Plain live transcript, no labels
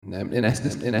Welcome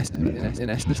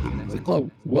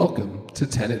to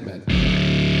Tenet Men.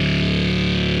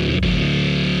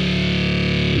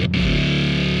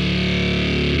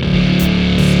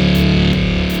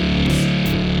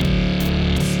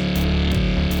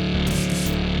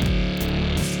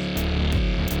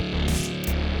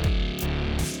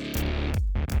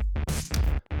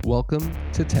 Welcome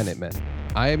to Tenet Men.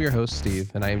 I am your host, Steve,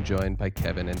 and I am joined by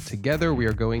Kevin, and together we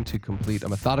are going to complete a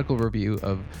methodical review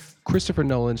of Christopher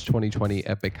Nolan's 2020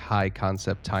 epic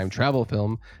high-concept time travel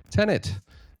film, Tenet.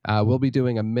 We'll be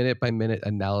doing a minute-by-minute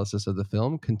analysis of the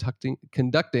film,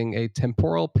 conducting a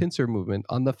temporal pincer movement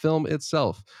on the film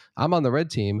itself. I'm on the red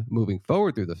team, moving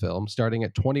forward through the film, starting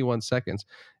at 21 seconds,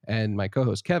 and my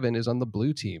co-host Kevin is on the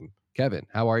blue team. Kevin,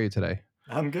 how are you today?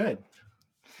 I'm good.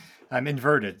 I'm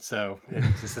inverted, so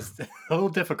this is a little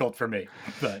difficult for me.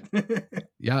 But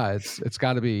yeah, it's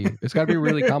got to be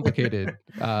really complicated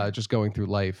just going through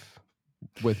life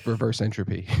with reverse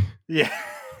entropy. Yeah,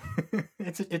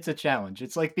 it's a challenge.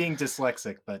 It's like being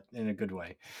dyslexic, but in a good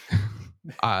way.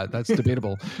 That's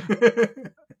debatable.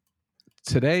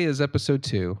 Today is episode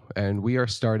 2, and we are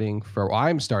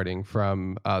I'm starting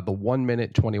from the 1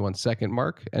 minute 21 second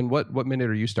mark. And what minute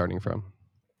are you starting from?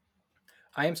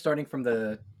 I am starting from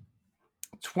the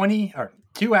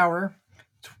 2 hour,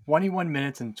 21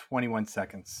 minutes and 21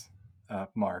 seconds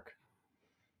mark.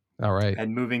 All right.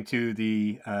 And moving to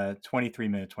the 23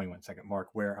 minute 21 second mark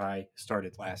where I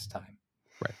started last time.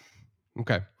 Right.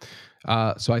 Okay.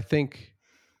 So I think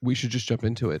we should just jump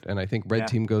into it, and I think red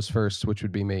team goes first, which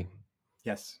would be me.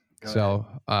 Yes. So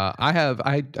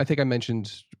I think I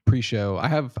mentioned pre-show. I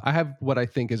have what I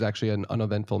think is actually an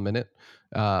uneventful minute,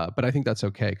 but I think that's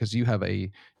okay because you have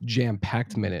a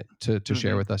jam-packed minute to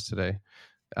share with us today.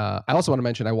 I also want to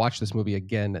mention I watched this movie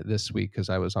again this week because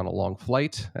I was on a long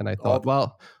flight, and I thought,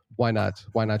 well, why not?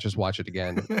 Why not just watch it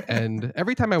again? And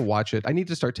every time I watch it, I need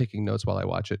to start taking notes while I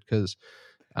watch it because,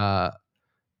 I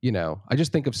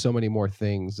just think of so many more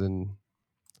things, and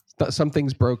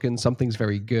something's broken, something's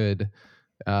very good.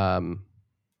 I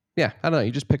don't know.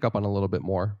 You just pick up on a little bit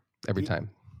more every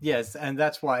time. Yes, and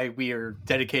that's why we are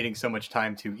dedicating so much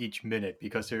time to each minute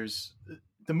because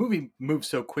the movie moves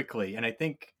so quickly, and I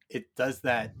think it does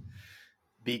that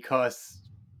because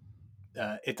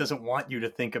it doesn't want you to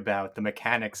think about the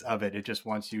mechanics of it. It just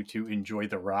wants you to enjoy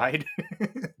the ride.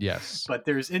 Yes. But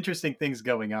there's interesting things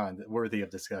going on that worthy of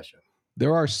discussion.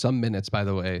 There are some minutes, by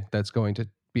the way, that's going to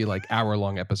be like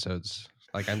hour-long episodes.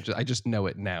 Like I just know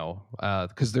it now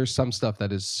because there's some stuff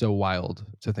that is so wild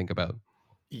to think about.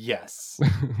 Yes.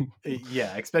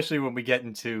 Yeah, especially when we get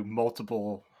into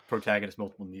multiple protagonists,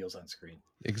 multiple Neils on screen.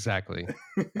 Exactly.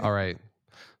 All right.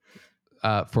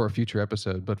 For a future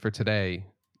episode, but for today,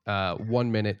 1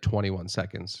 minute, 21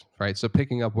 seconds. Right. So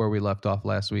picking up where we left off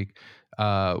last week,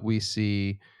 we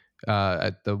see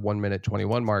at the 1 minute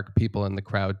 21 mark, people in the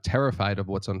crowd terrified of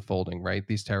what's unfolding, right?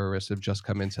 These terrorists have just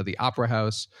come into the opera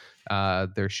house.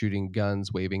 They're shooting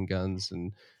guns, waving guns,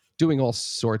 and doing all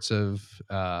sorts of,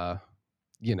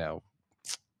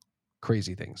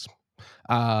 crazy things.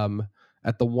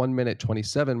 At the 1 minute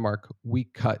 27 mark, we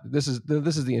cut. This is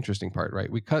the interesting part, right?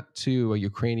 We cut to a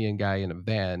Ukrainian guy in a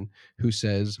van who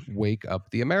says, "Wake up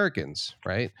the Americans,"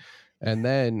 right? And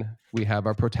then we have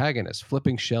our protagonist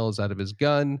flipping shells out of his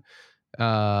gun,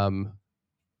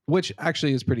 which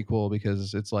actually is pretty cool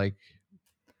because it's like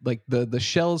the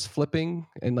shells flipping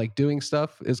and like doing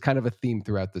stuff is kind of a theme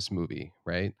throughout this movie,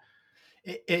 right?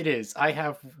 It is. I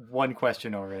have one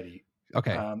question already.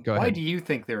 Okay, go ahead. Why do you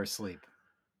think they're asleep?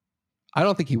 I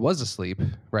don't think he was asleep,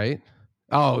 right?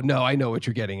 Oh, no, I know what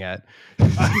you're getting at.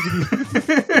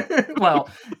 Well,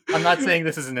 I'm not saying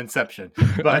this is an Inception,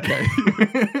 but okay.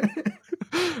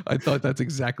 I thought that's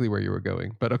exactly where you were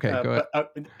going, but okay, go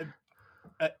ahead.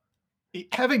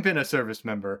 Having been a service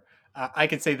member, I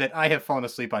can say that I have fallen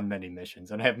asleep on many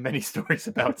missions, and I have many stories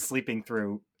about sleeping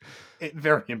through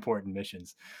very important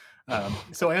missions.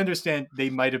 So I understand they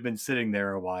might have been sitting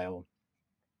there a while.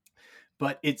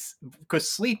 But it's because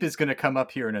sleep is going to come up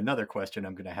here in another question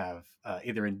I'm going to have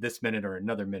either in this minute or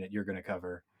another minute you're going to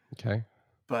cover. Okay.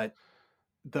 But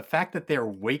the fact that they're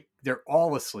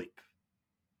all asleep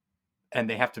and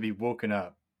they have to be woken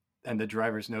up and the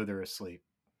drivers know they're asleep.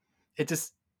 I'm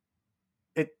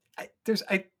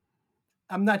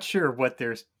not sure what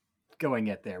they're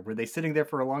going at there. Were they sitting there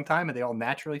for a long time and they all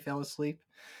naturally fell asleep?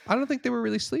 I don't think they were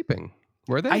really sleeping.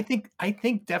 Were they? I think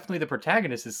definitely the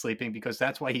protagonist is sleeping because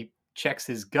that's why he checks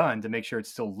his gun to make sure it's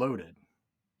still loaded.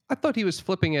 I thought he was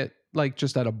flipping it like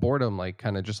just out of boredom, like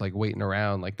kind of just like waiting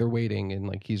around, like they're waiting and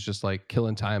like he's just like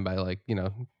killing time by like,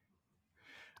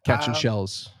 catching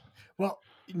shells. Well,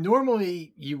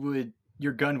 normally you would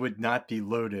your gun would not be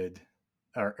loaded,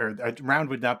 or a round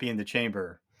would not be in the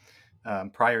chamber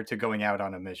prior to going out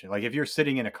on a mission. Like if you're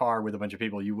sitting in a car with a bunch of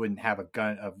people, you wouldn't have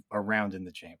a round in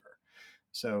the chamber.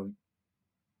 So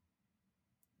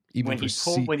Even when for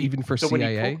he pulled, even for when he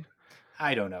pulled, CIA.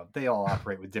 I don't know. They all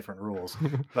operate with different rules,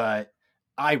 but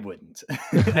I wouldn't.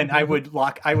 And I would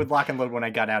lock and load when I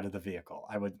got out of the vehicle.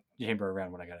 I would chamber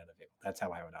around when I got out of the vehicle. That's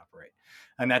how I would operate.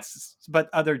 And but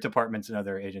other departments and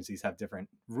other agencies have different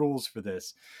rules for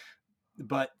this.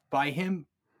 But by him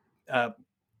uh,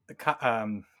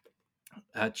 um,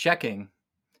 checking,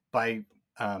 by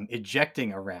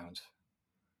ejecting a round,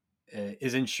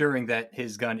 is ensuring that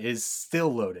his gun is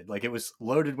still loaded. Like it was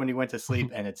loaded when he went to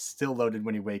sleep and it's still loaded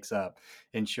when he wakes up,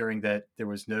 ensuring that there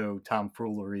was no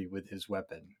tomfoolery with his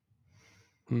weapon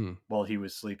while he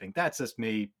was sleeping. That's just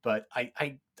me, but I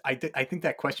think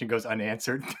that question goes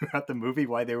unanswered throughout the movie,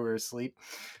 why they were asleep.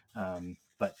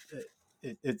 But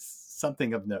it's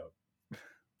something of note.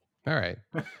 All right.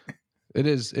 It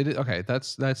is okay.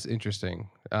 That's interesting.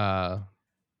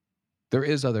 There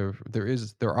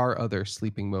are other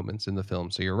sleeping moments in the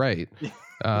film, so you're right.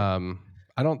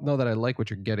 I don't know that I like what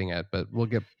you're getting at, but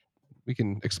we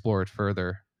can explore it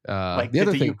further. Like The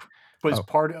other thing, was oh,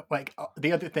 part of, like,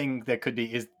 the other thing that could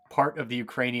be is part of the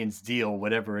Ukrainians' deal,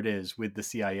 whatever it is, with the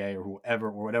CIA or whoever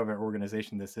or whatever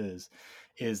organization this is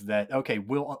that okay,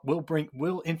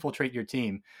 we'll infiltrate your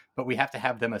team, but we have to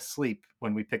have them asleep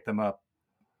when we pick them up,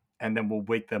 and then we'll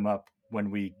wake them up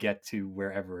when we get to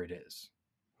wherever it is.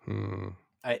 So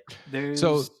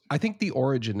There's I think the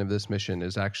origin of this mission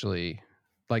is actually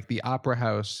like the Opera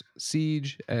House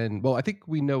siege, and well, I think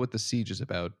we know what the siege is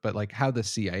about, but like how the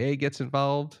CIA gets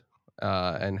involved,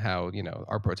 and how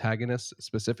our protagonist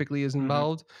specifically is Mhm.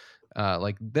 involved.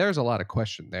 Like there's a lot of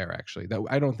question there actually that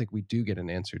I don't think we do get an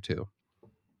answer to.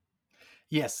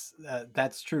 Yes,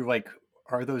 that's true. Like,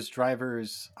 are those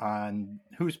drivers on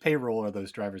whose payroll are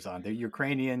those drivers on? They're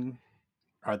Ukrainian.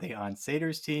 Are they on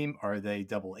Sater's team? Are they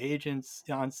double agents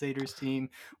on Sater's team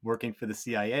working for the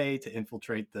CIA to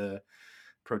infiltrate the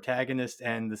protagonist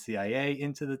and the CIA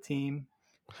into the team?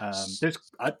 S- There's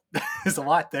a, there's a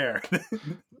lot there.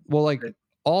 Well, like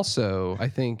also, I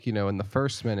think in the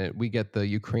first minute we get the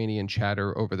Ukrainian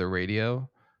chatter over the radio,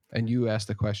 and you asked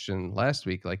the question last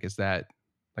week, like, is that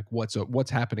like what's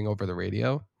happening over the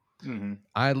radio? Mm-hmm.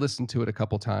 I listened to it a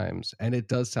couple times, and it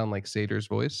does sound like Sater's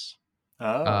voice.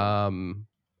 Oh, Um,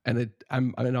 and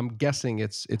I'm guessing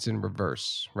it's in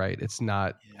reverse, right? It's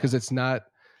not yeah. because it's not.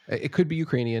 It could be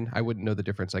Ukrainian. I wouldn't know the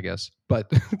difference, I guess, but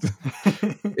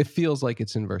it feels like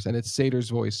it's inverse, and it's Sater's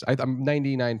voice. I'm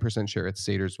 99% sure it's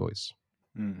Sater's voice.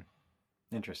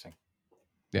 Interesting.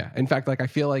 Yeah. In fact, like I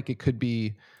feel like it could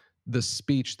be the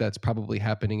speech that's probably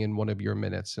happening in one of your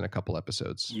minutes in a couple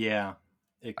episodes. Yeah,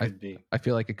 it I could be. I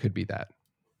feel like it could be that.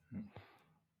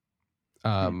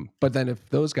 Hmm. But then if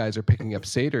those guys are picking up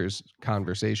Sater's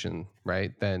conversation,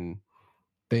 right, then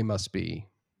they must be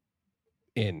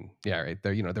in. Yeah, right.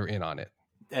 They're in on it.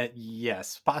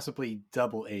 Yes, possibly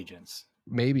double agents.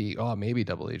 Maybe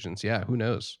double agents. Yeah, who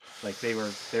knows? Like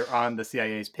they're on the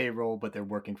CIA's payroll, but they're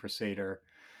working for Sater,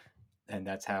 and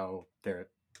that's how they're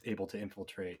able to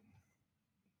infiltrate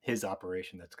his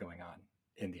operation that's going on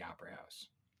in the opera house.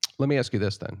 Let me ask you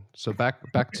this then. So back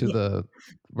to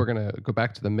we're gonna go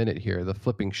back to the minute here. The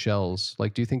flipping shells.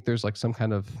 Like, do you think there's like some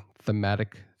kind of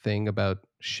thematic thing about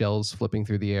shells flipping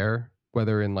through the air,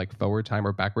 whether in like forward time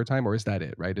or backward time, or is that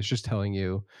it? Right? It's just telling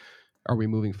you, are we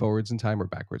moving forwards in time or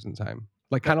backwards in time?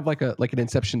 Like kind of like an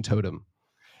Inception totem.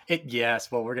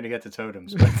 Yes, well, we're gonna get to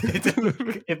totems, but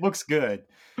it looks good.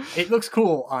 It looks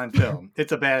cool on film.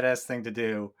 It's a badass thing to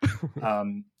do.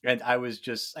 And I was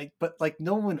just like, but like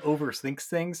no one overthinks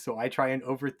things, so I try and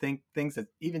overthink things that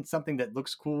even something that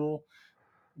looks cool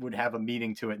would have a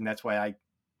meaning to it, and that's why I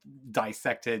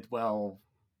dissected. Well,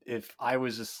 if I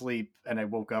was asleep and I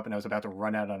woke up and I was about to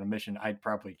run out on a mission, I'd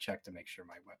probably check to make sure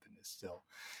my weapon is still,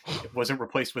 it wasn't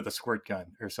replaced with a squirt gun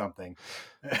or something.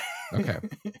 Okay,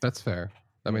 that's fair.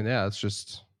 I mean, yeah,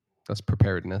 that's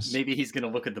preparedness. Maybe he's gonna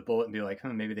look at the bullet and be like,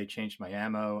 maybe they changed my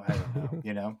ammo. I don't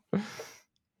know,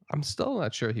 I'm still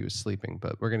not sure he was sleeping,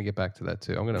 but we're gonna get back to that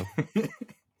too.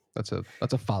 That's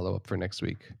a follow up for next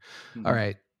week. All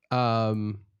right.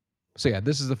 So yeah,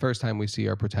 this is the first time we see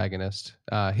our protagonist.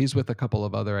 He's with a couple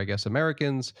of other, I guess,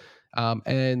 Americans,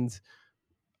 and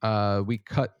we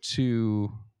cut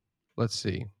to, let's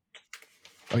see.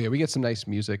 Oh yeah, we get some nice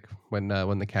music when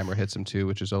the camera hits him too,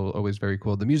 which is always very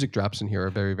cool. The music drops in here are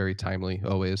very, very timely,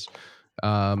 always.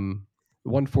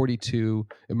 142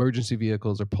 emergency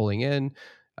vehicles are pulling in.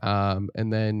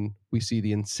 And then we see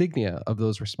the insignia of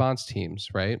those response teams,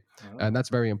 right? And Oh. that's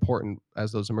very important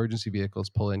as those emergency vehicles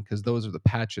pull in, because those are the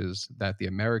patches that the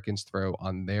Americans throw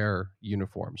on their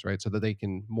uniforms, right? So that they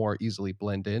can more easily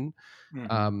blend in.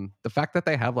 Mm-hmm. The fact that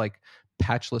they have like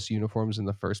patchless uniforms in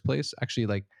the first place, actually,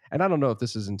 like, and I don't know if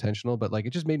this is intentional, but like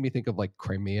it just made me think of like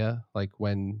Crimea, like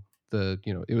when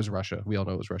it was Russia. We all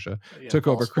know it was Russia Yeah, took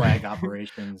over. false flag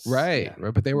operations. Right, Yeah.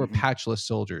 right, but they were Mm-hmm. patchless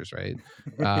soldiers, right?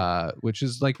 Which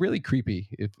is like really creepy,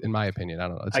 if, in my opinion. I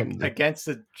don't know. It's something that, Against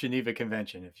the Geneva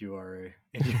Convention, if you are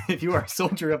a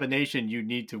soldier of a nation, you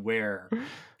need to wear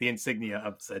the insignia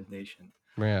of said nation.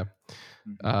 yeah.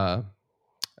 Mm-hmm. Uh,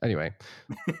 anyway,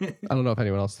 I don't know if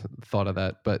anyone else thought of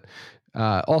that, but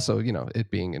also,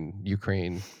 it being in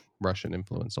Ukraine, Russian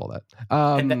influence, all that.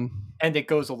 and that, and it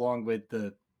goes along with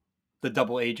the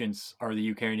double agents are the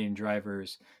Ukrainian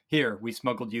drivers. Here, we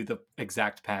smuggled you the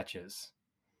exact patches.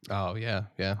 Oh yeah,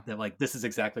 yeah, They're like, this is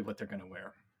exactly what they're going to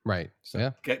wear. right, So yeah,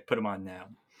 put them on now.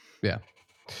 yeah.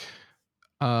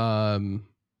 Um,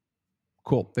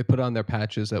 cool. They put on their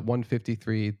patches at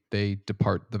 1:53. They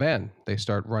depart the van. They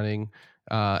start running,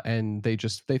 and they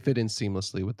fit in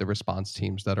seamlessly with the response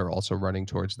teams that are also running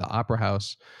towards the opera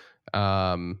house.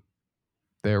 Um,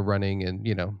 they're running in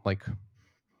like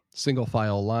single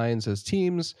file lines as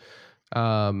teams.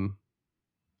 Um,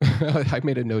 I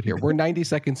made a note here. We're 90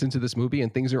 seconds into this movie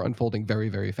and things are unfolding very,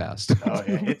 very fast. Oh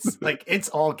yeah, it's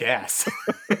all gas.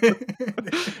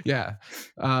 Yeah.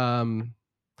 Um,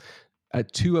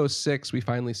 at 2:06, we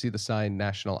finally see the sign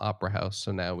National Opera House.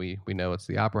 So now we know it's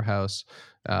the Opera House.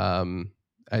 Um,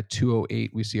 at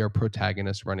 2:08, we see our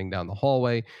protagonist running down the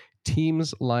hallway.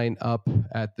 Teams line up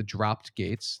at the dropped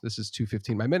gates. This is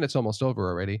 2:15. My minute's almost over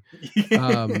already.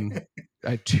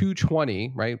 At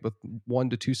 2:20, right, with 1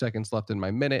 to 2 seconds left in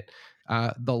my minute,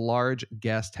 the large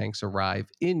gas tanks arrive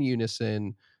in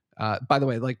unison. By the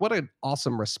way, like, what an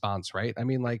awesome response, right? I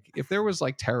mean, like, if there was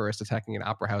like terrorists attacking an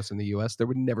opera house in the US, there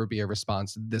would never be a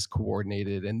response this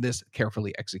coordinated and this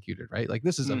carefully executed, right? Like,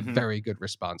 this is a Mm-hmm. very good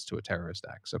response to a terrorist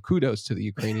act. So kudos to the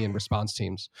Ukrainian response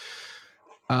teams.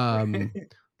 Um,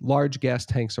 Large gas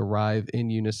tanks arrive in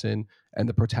unison, and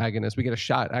the protagonist, we get a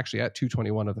shot actually at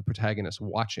 2:21 of the protagonist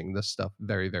watching this stuff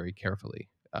very, very carefully.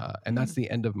 And that's the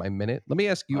end of my minute. Let me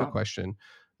ask you a Wow. question.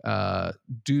 Are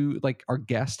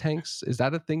gas tanks, is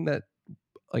that a thing that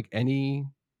like any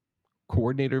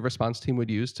coordinated response team would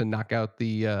use to knock out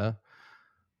to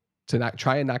not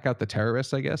try and knock out the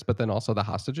terrorists, I guess, but then also the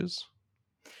hostages?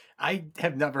 I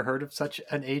have never heard of such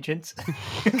an agent.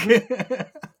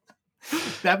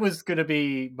 That was going to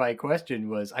be my question.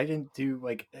 Was I didn't do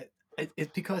like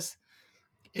it because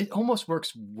it almost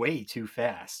works way too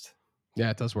fast.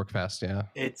 Yeah, it does work fast. Yeah.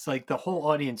 It's like the whole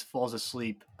audience falls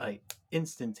asleep like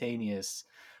instantaneous,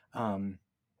 um,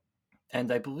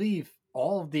 and I believe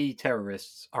all of the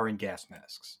terrorists are in gas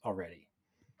masks already.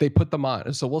 They put them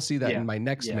on. So we'll see that in Yeah, my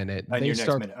next yeah. minute. On your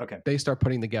next minute, okay. They start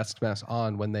putting the gas mask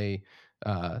on when they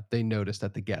notice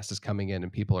that the gas is coming in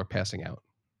and people are passing out.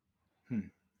 Hmm.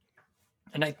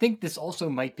 And I think this also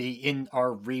might be in our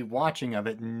rewatching of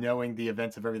it, knowing the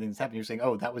events of everything that's happening. You're saying,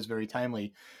 "Oh, that was very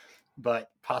timely,"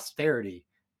 but posterity.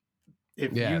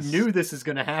 If you Yes. knew this is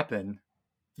going to happen,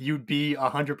 you'd be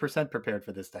 100% prepared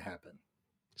for this to happen.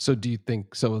 So do you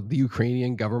think so the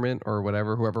Ukrainian government or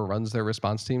whatever, whoever runs their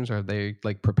response teams, are they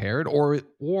like prepared, or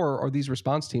are these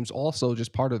response teams also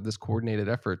just part of this coordinated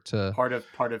effort Part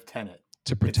of Tenet.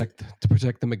 to It's protect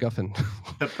the MacGuffin?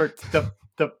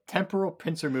 the temporal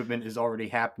pincer movement is already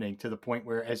happening to the point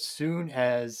where as soon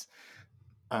as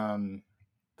um,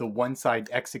 the one side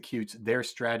executes their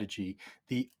strategy,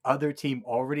 the other team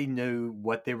already knew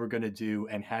what they were going to do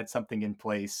and had something in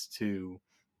place to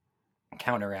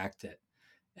counteract it.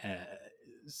 Uh,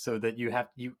 so that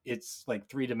it's like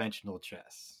three-dimensional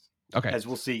chess, Okay. as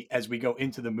we'll see as we go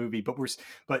into the movie.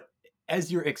 But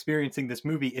as you're experiencing this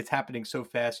movie, it's happening so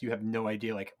fast you have no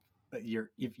idea. Like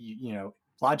if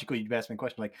logically you'd ask me a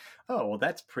question like, oh well,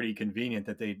 that's pretty convenient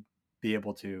that they'd be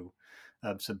able to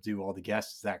subdue all the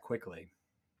guests that quickly.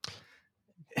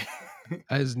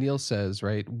 As Neil says,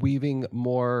 right, weaving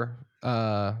more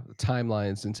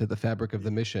timelines into the fabric of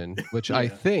the mission, which I Yeah,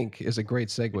 think is a great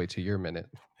segue to your minute.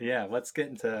 yeah. Let's get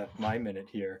into my minute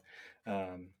here.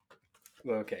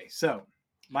 Okay, so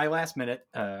my last minute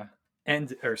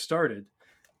started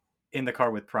in the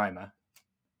car with Prima,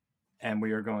 and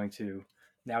we are going to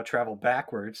now travel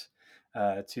backwards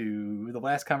to the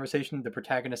last conversation the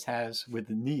protagonist has with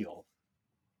Neil.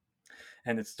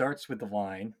 And it starts with the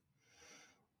line,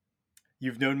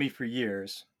 "You've known me for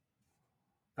years."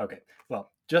 Okay,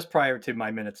 well, just prior to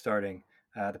my minute starting,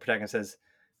 the protagonist says,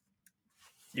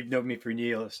 "You've known me for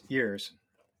years.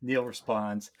 Neil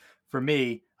responds, "For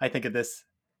me, I think of this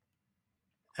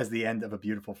as the end of a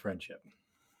beautiful friendship," Yeah.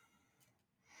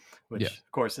 which,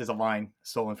 of course, is a line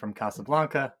stolen from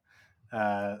Casablanca.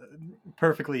 Uh,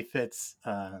 Perfectly fits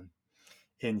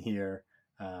in here.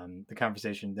 The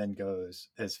conversation then goes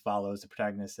as follows. The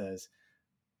protagonist says,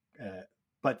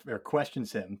 or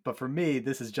questions him, "But for me,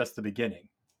 this is just the beginning."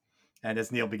 And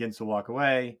as Neil begins to walk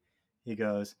away, he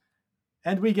goes,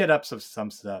 "And we get up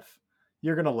some stuff.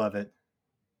 You're going to love it.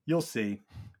 You'll see.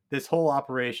 This whole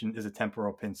operation is a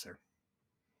temporal pincer."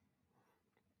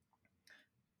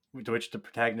 To which the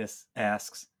protagonist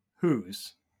asks,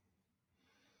 "Whose?"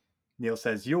 Neil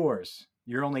says, "Yours.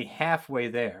 You're only halfway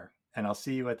there, and I'll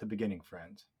see you at the beginning,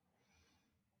 friend."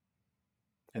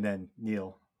 And then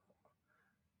Neil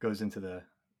goes into the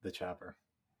chopper.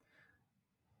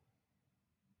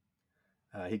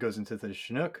 He goes into the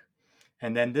Chinook,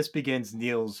 and then this begins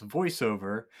Neil's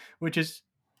voiceover, which is,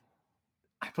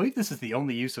 I believe, this is the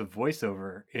only use of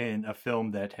voiceover in a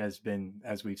film that has been,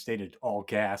 as we've stated, all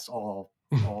gas, all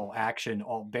action,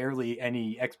 all barely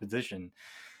any exposition.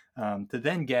 To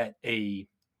then get a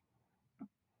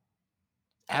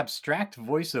abstract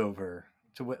voiceover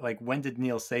to like, when did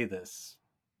Neil say this,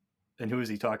 and who is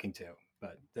he talking to?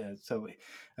 But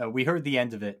we heard the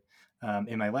end of it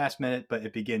in my last minute, but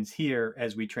it begins here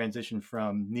as we transition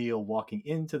from Neil walking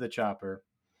into the chopper.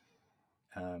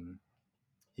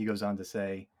 He goes on to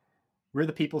say, "We're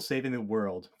the people saving the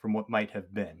world from what might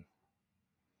have been.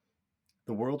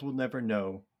 The world will never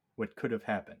know what could have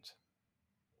happened."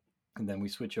 And then we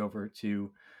switch over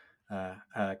to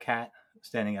a cat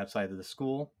standing outside of the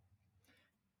school.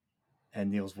 And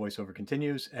Neil's voiceover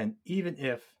continues. "And even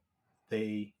if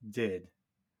they did,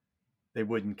 they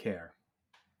wouldn't care,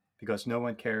 because no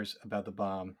one cares about the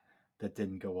bomb that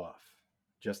didn't go off,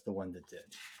 just the one that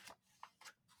did."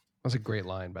 That's a great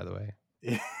line, by the way.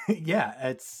 Yeah,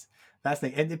 it's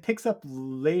fascinating. And it picks up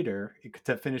later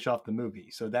to finish off the movie.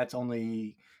 So that's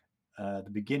only the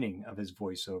beginning of his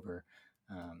voiceover.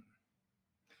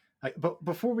 But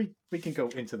before we can go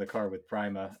into the car with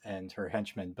Prima and her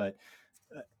henchmen, but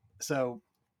so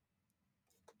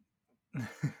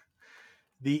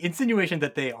the insinuation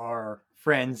that they are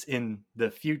friends in the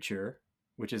future,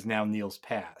 which is now Neil's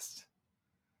past,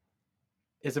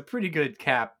 is a pretty good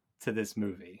cap to this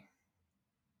movie.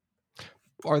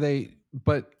 Are they?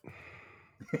 But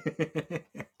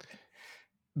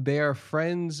they are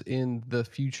friends in the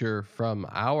future from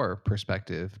our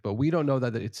perspective, but we don't know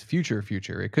that it's future.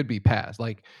 It could be past.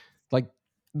 Like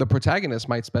the protagonist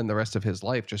might spend the rest of his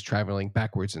life just traveling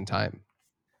backwards in time.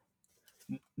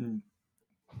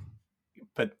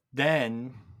 But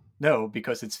then, no,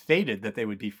 because it's fated that they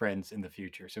would be friends in the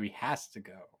future, so he has to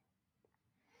go.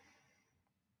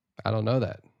 I don't know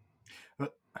that.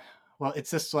 Well,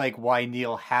 it's just like why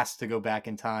Neil has to go back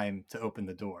in time to open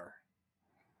the door.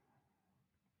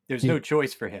 There's He, no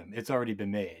choice for him. It's already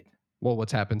been made. well,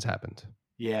 what's happened,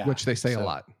 Yeah. which they say a So,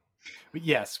 lot.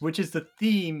 yes, which is the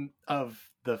theme of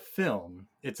the film.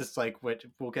 It's just like what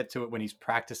we'll get to it when he's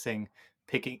practicing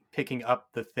picking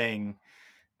up the thing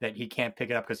that he can't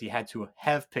pick it up because he had to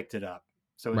have picked it up.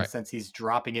 So in a Right. sense, he's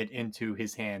dropping it into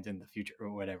his hand in the future or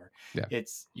whatever. Yeah.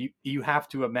 It's you have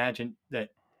to imagine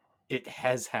that it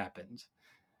has happened.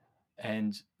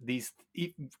 And these,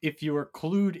 if you are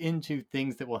clued into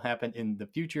things that will happen in the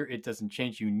future, it doesn't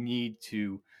change. You need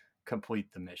to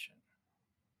complete the mission.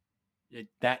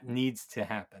 That needs to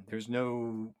happen. There's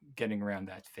no getting around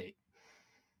that fate.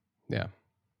 Yeah.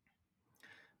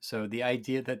 So the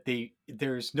idea that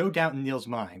there's no doubt in Neil's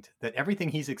mind that everything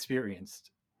he's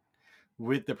experienced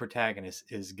with the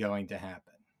protagonist is going to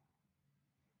happen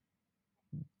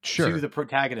Sure. to the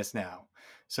protagonist now.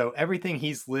 So everything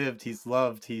he's lived, he's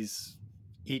loved, he's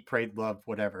eat, prayed, loved,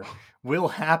 whatever, will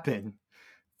happen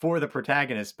for the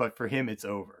protagonist, but for him, it's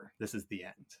over. This is the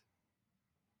end.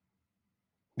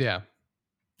 Yeah.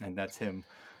 And that's him.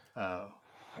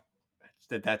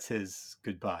 That's his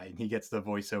goodbye. And he gets the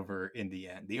voiceover in the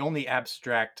end. The only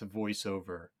abstract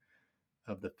voiceover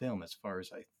of the film, as far as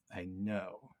I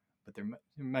know. But there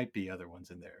might be other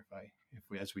ones in there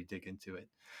as we dig into it.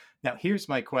 Now, here's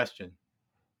my question.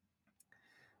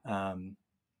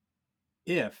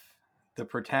 If the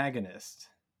protagonist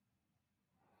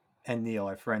and Neil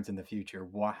are friends in the future,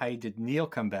 why did Neil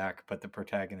come back but the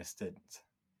protagonist didn't?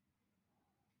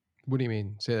 What do you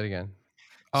mean? Say that again.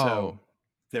 So Oh,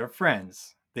 they're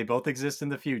friends. They both exist in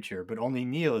the future, but only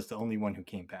Neil is the only one who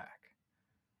came back.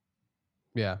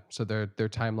 yeah. So their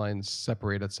timelines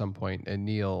separate at some point, and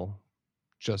Neil's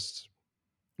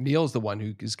the one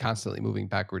who is constantly moving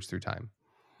backwards through time.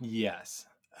 Yes.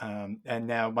 And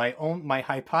now my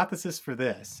hypothesis for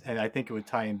this, and I think it would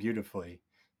tie in beautifully,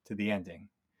 to the ending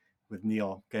with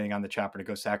Neil getting on the chopper to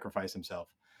go sacrifice himself,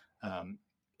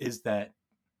 is that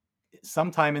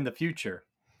sometime in the future,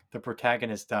 the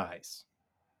protagonist dies.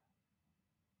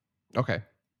 Okay.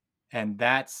 And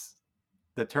that's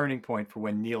the turning point for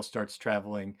when Neil starts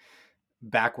traveling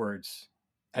backwards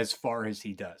as far as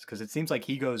he does. Because it seems like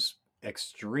he goes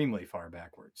extremely far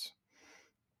backwards.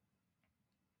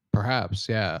 Perhaps,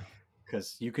 yeah.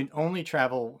 Because you can only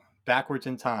travel backwards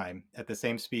in time at the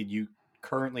same speed you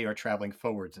currently are traveling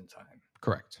forwards in time.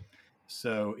 Correct.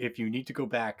 So if you need to go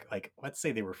back, like let's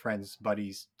say they were friends,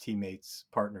 buddies, teammates,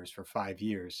 partners for 5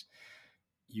 years,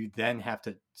 you then have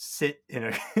to sit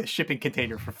in a shipping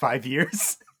container for 5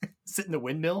 years, sit in the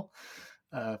windmill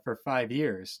for 5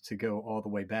 years to go all the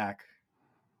way back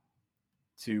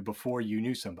to before you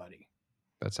knew somebody.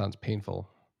 That sounds painful.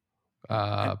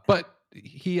 And But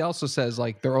he also says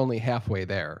like they're only halfway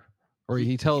there, or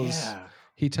he tells yeah.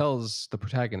 the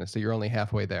protagonist that you're only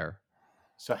halfway there.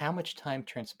 So how much time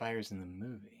transpires in the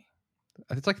movie?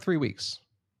 It's like 3 weeks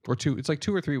or two. It's like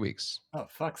 2 or 3 weeks. Oh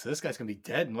fuck! So this guy's gonna be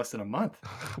dead in less than a month.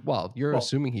 Well, you're Well,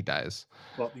 assuming he dies.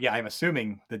 well, yeah, I'm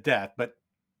assuming the death, but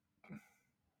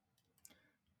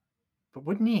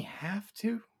wouldn't he have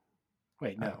to?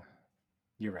 Wait, no,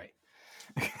 you're right.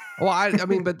 Well, I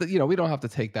mean, but we don't have to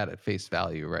take that at face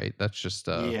value, right? That's just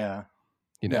Yeah,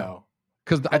 no, no,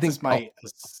 because I that's think just my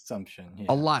assumption. a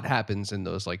Yeah. lot happens in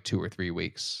those like 2 or 3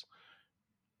 weeks.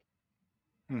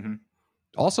 Mm-hmm.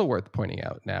 Also worth pointing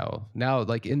out now,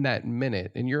 like in that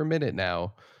minute, in your minute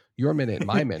now, your minute,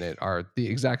 my minute are the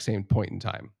exact same point in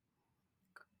time.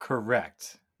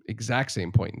 Correct. Exact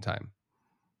same point in time.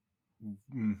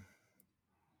 Mm.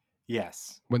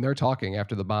 Yes. When they're talking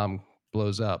after the bomb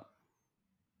blows up,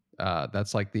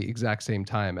 that's like the exact same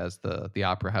time as the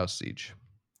Opera House siege.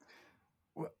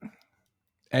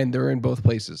 And they're in both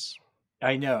places.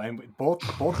 I know, and both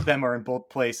of them are in both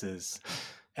places.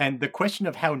 And the question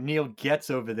of how Neil gets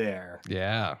over there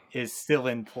Yeah. is still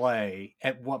in play.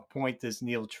 At what point does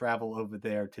Neil travel over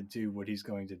there to do what he's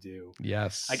going to do?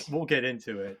 Yes. We'll get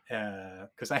into it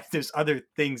because there's other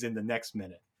things in the next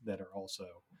minute that are also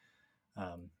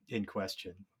in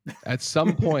question. At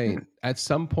some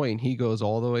point, he goes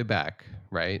all the way back,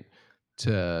 right,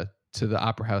 to the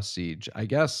Opera House siege. I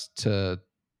guess to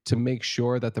make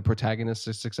sure that the protagonist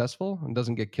is successful and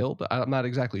doesn't get killed. I'm not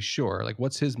exactly sure. Like,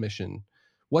 what's his mission?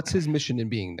 What's his mission in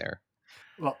being there?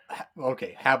 Well,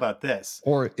 okay. How about this?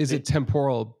 Or is it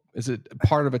temporal? Is it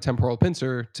part of a temporal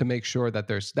pincer to make sure that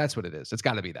that's what it is? It's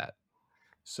got to be that.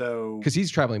 So, Because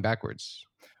he's traveling backwards.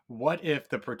 what if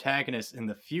the protagonist in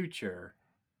the future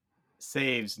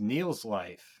saves Neil's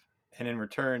life and in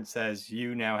return says,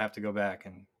 "You now have to go back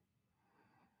and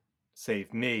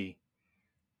save me"?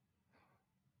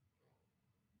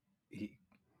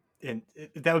 And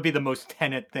that would be the most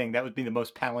Tenet thing. That would be the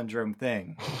most palindrome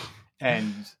thing,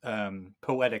 and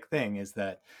poetic thing is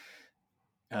that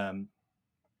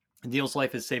Neil's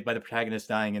life is saved by the protagonist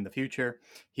dying in the future.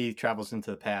 He travels into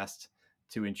the past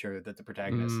to ensure that the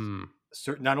protagonist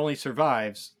not only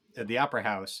survives at the Opera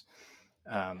House,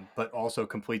 but also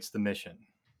completes the mission.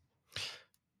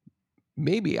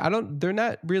 Maybe they're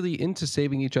not really into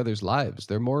saving each other's lives.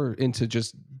 They're more into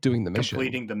just doing the mission.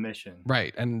 Completing the mission.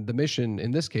 Right. And the mission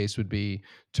in this case would be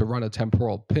to run a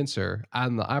temporal pincer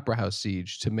on the Opera House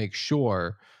siege to make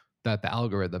sure that the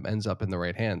algorithm ends up in the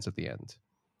right hands at the end.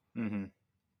 Mm-hmm.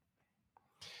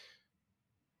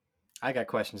 I got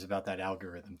questions about that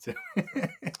algorithm too.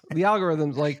 The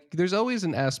algorithms, like, there's always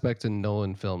an aspect in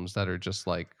Nolan films that are just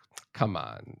like, come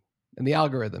on. And the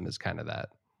algorithm is kind of that.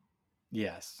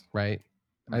 Yes. Right.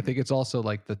 Mm-hmm. I think it's also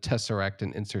like the Tesseract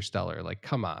and Interstellar. Like,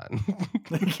 come on.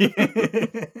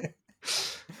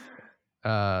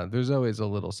 There's always a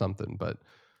little something, but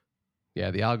yeah,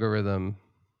 the algorithm.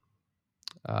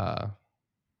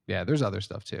 Yeah, there's other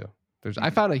stuff too.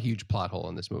 I found a huge plot hole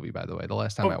in this movie, by the way, the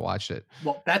last time I watched it.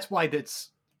 Well, that's why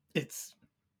it's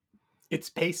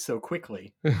paced so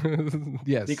quickly.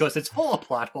 Yes. Because it's full of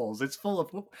plot holes. It's full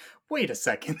of, wait a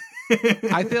second.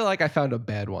 I feel like I found a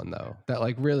bad one though, that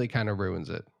like really kind of ruins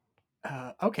it.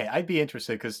 Okay, I'd be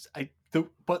interested because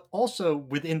but also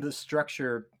within the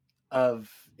structure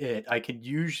of it, I could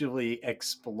usually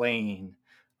explain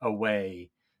away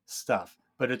stuff,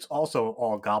 but it's also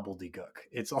all gobbledygook.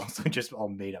 It's also just all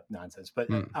made up nonsense. But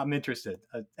I'm interested,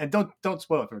 and don't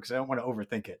spoil it for me because I don't want to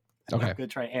overthink it. Okay. I'm going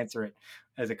to try and answer it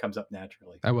as it comes up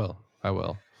naturally. I will.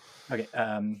 Okay.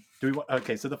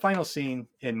 Okay. So the final scene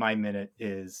in my minute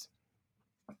is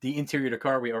the interior of the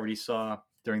car. We already saw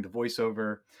during the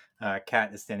voiceover.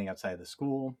 Kat is standing outside the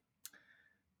school.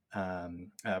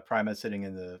 Prima is sitting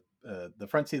in the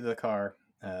front seat of the car.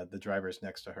 The driver is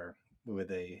next to her.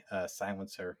 with a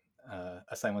silencer,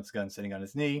 a silence gun sitting on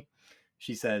his knee.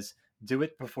 She says, "Do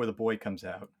it before the boy comes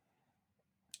out."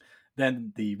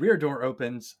 Then the rear door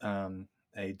opens.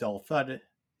 A dull thud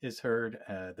is heard.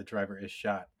 The driver is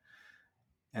shot.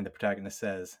 And the protagonist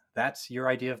says, "That's your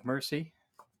idea of mercy?"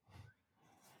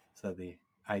 So the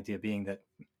idea being that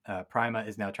Prima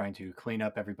is now trying to clean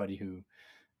up everybody who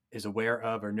is aware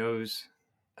of or knows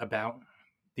about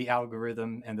the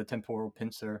algorithm and the temporal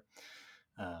pincer.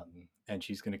 And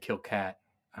she's going to kill Kat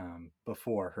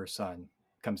before her son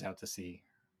comes out to see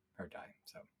her die.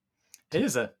 So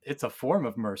it's a form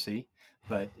of mercy,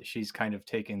 but she's kind of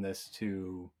taking this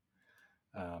to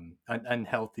an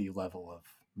unhealthy level of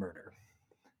murder.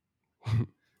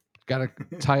 Got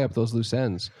to tie up those loose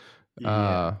ends.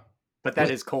 Yeah, but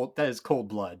that is cold. That is cold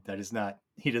blood. That is not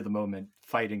heat of the moment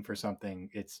fighting for something.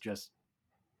 It's just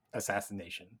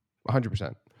assassination.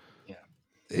 100%. Yeah.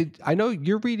 I know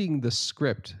you're reading the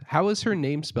script. How is her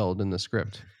name spelled in the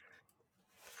script?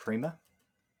 Prima.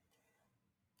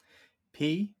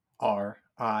 Priya. Oh,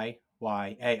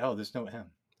 there's no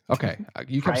M. Okay,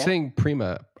 you kept saying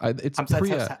Prima. It's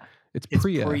Priya. It's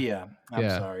Priya. Priya. I'm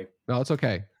sorry. No, it's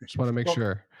okay. Just want to make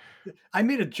sure. I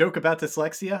made a joke about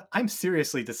dyslexia. I'm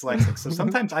seriously dyslexic, so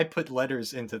sometimes I put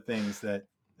letters into things that,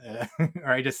 or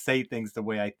I just say things the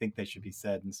way I think they should be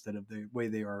said instead of the way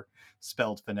they are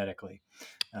spelled phonetically.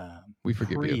 We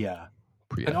forgive Priya. you.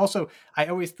 Priya. And also, I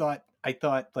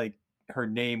thought like her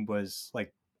name was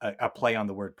like a play on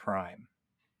the word prime.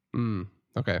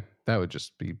 Okay, that would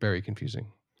just be very confusing.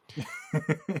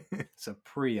 So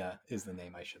Priya is the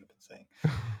name I should have been saying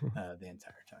the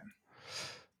entire time.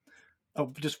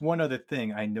 Oh, just one other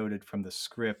thing I noted from the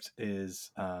script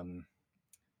is in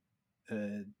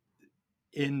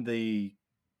the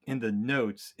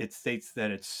notes it states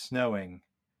that it's snowing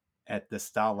at the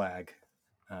Stalag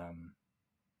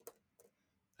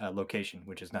location,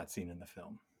 which is not seen in the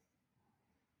film.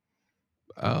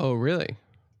 Oh, really?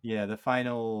 Yeah, the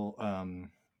final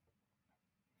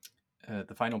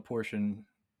portion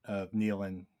of Neil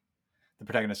and the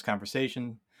protagonist's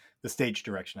conversation, the stage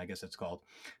direction, I guess it's called,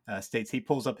 states he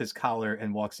pulls up his collar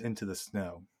and walks into the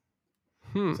snow.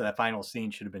 So that final scene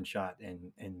should have been shot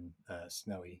in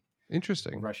snowy,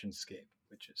 interesting Russianscape,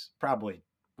 which is probably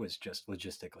was just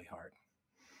logistically hard.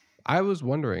 I was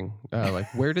wondering,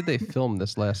 like, where did they film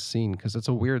this last scene? Because it's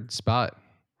a weird spot.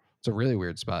 It's a really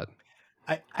weird spot.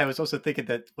 I was also thinking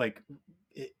that, like,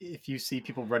 if you see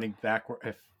people running backward,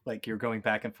 if like you're going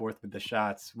back and forth with the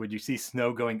shots, would you see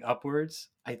snow going upwards?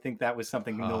 I think that was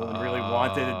something Nolan really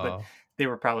wanted, but they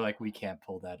were probably like, we can't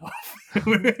pull that off.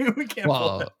 We can't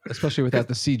pull that. Especially without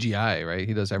the CGI, right?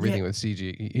 He does everything with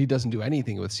CG. He doesn't do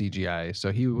anything with CGI.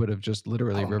 So he would have just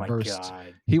literally reversed.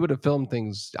 He would have filmed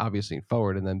things obviously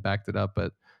forward and then backed it up.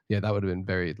 But yeah, that would have been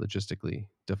very logistically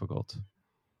difficult.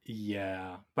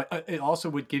 Yeah, but it also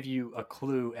would give you a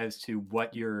clue as to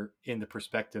what you're in the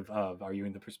perspective of. Are you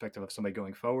in the perspective of somebody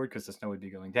going forward because the snow would be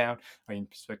going down? Are you in the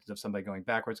perspective of somebody going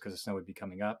backwards because the snow would be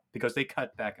coming up? Because they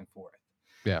cut back and forth.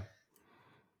 Yeah.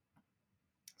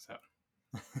 So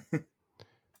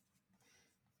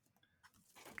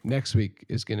next week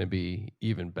is going to be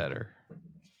even better.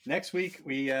 Next week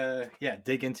we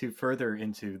dig further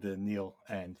into the Neil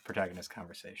and protagonist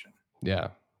conversation. Yeah,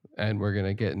 and we're going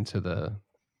to get into the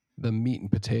meat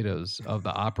and potatoes of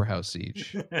the Opera House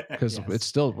siege, because we're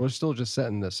still just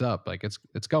setting this up. Like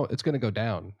it's going to go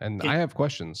down, and I have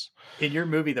questions. In your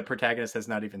movie, the protagonist has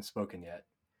not even spoken yet.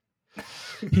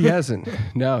 He hasn't.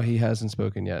 No, he hasn't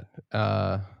spoken yet.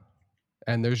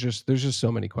 And there's just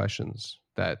so many questions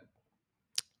that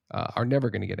are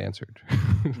never going to get answered.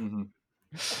 Mm-hmm.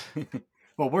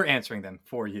 Well, we're answering them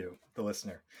for you, the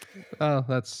listener. Oh,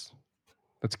 that's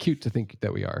cute to think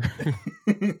that we are.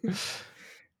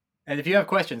 And if you have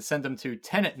questions, send them to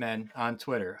Tenet Men on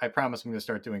Twitter. I promise I'm going to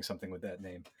start doing something with that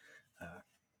name.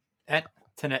 At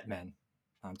Tenet Men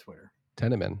on Twitter.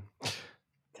 Tenet Men.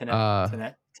 Tenet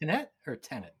or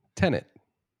Tenet? Tenet.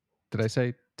 Did I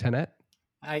say Tenet?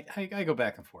 I go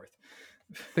back and forth.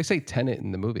 They say Tenet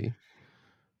in the movie.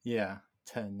 Yeah,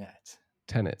 Tenet.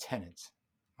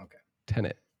 Okay.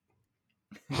 Tenet.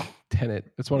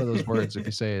 Tenet. It's one of those words. If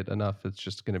you say it enough, it's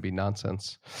just going to be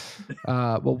nonsense.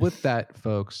 Well, with that,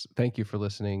 folks, thank you for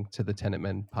listening to the Tenet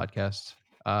Men podcast.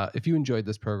 If you enjoyed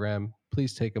this program,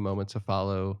 please take a moment to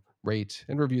follow, rate,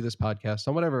 and review this podcast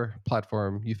on whatever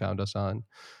platform you found us on.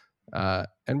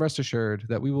 And rest assured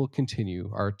that we will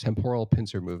continue our temporal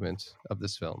pincer movement of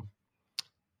this film.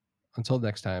 Until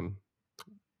next time,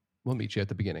 we'll meet you at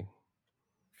the beginning.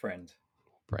 Friend?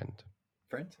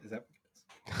 Is that what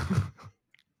it is?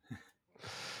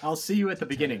 I'll see you at the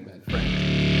beginning, friend.